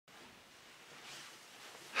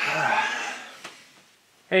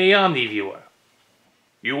Hey, Omni-Viewer.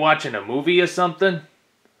 You watching a movie or something?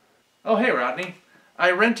 Oh, hey, Rodney.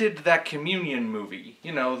 I rented that Communion movie.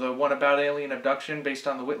 You know, the one about alien abduction based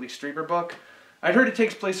on the Whitley Strieber book. I'd heard it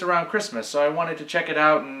takes place around Christmas, so I wanted to check it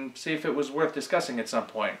out and see if it was worth discussing at some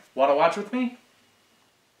point. Want to watch with me?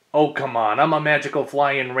 Oh, come on. I'm a magical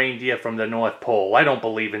flying reindeer from the North Pole. I don't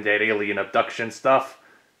believe in that alien abduction stuff.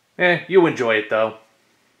 You enjoy it, though.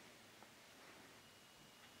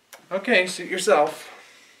 Okay, suit yourself.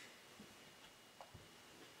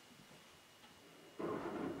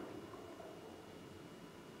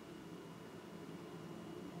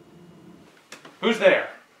 Who's there?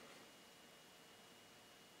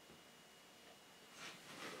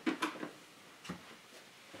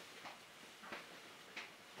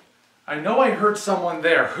 I know I heard someone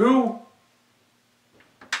there. Who?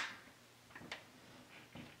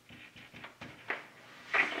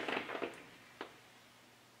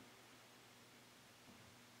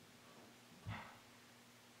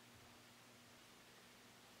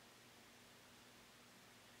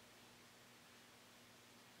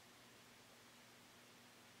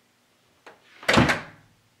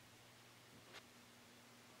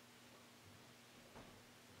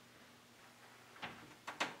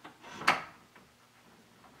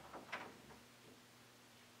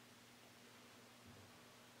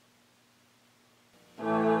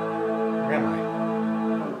 Where am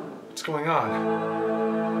I? What's going on?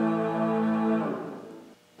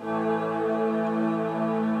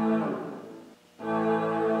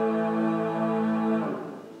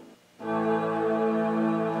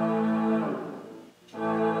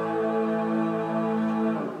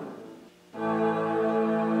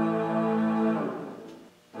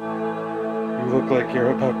 You look like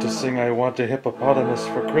you're about to sing I Want a Hippopotamus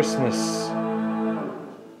for Christmas.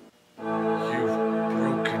 You've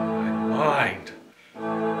broken my mind.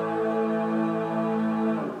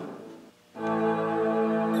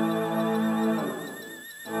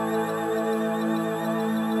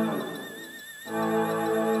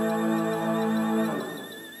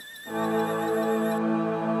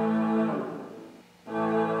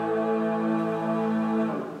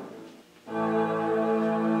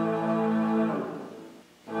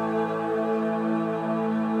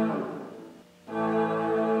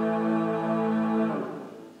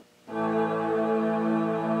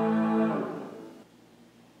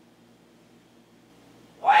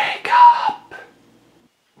 Wake up!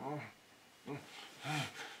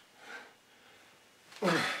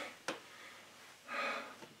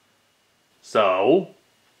 So,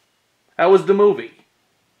 how was the movie?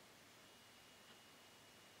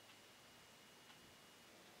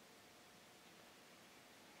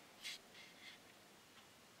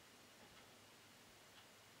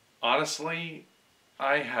 Honestly,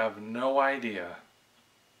 I have no idea.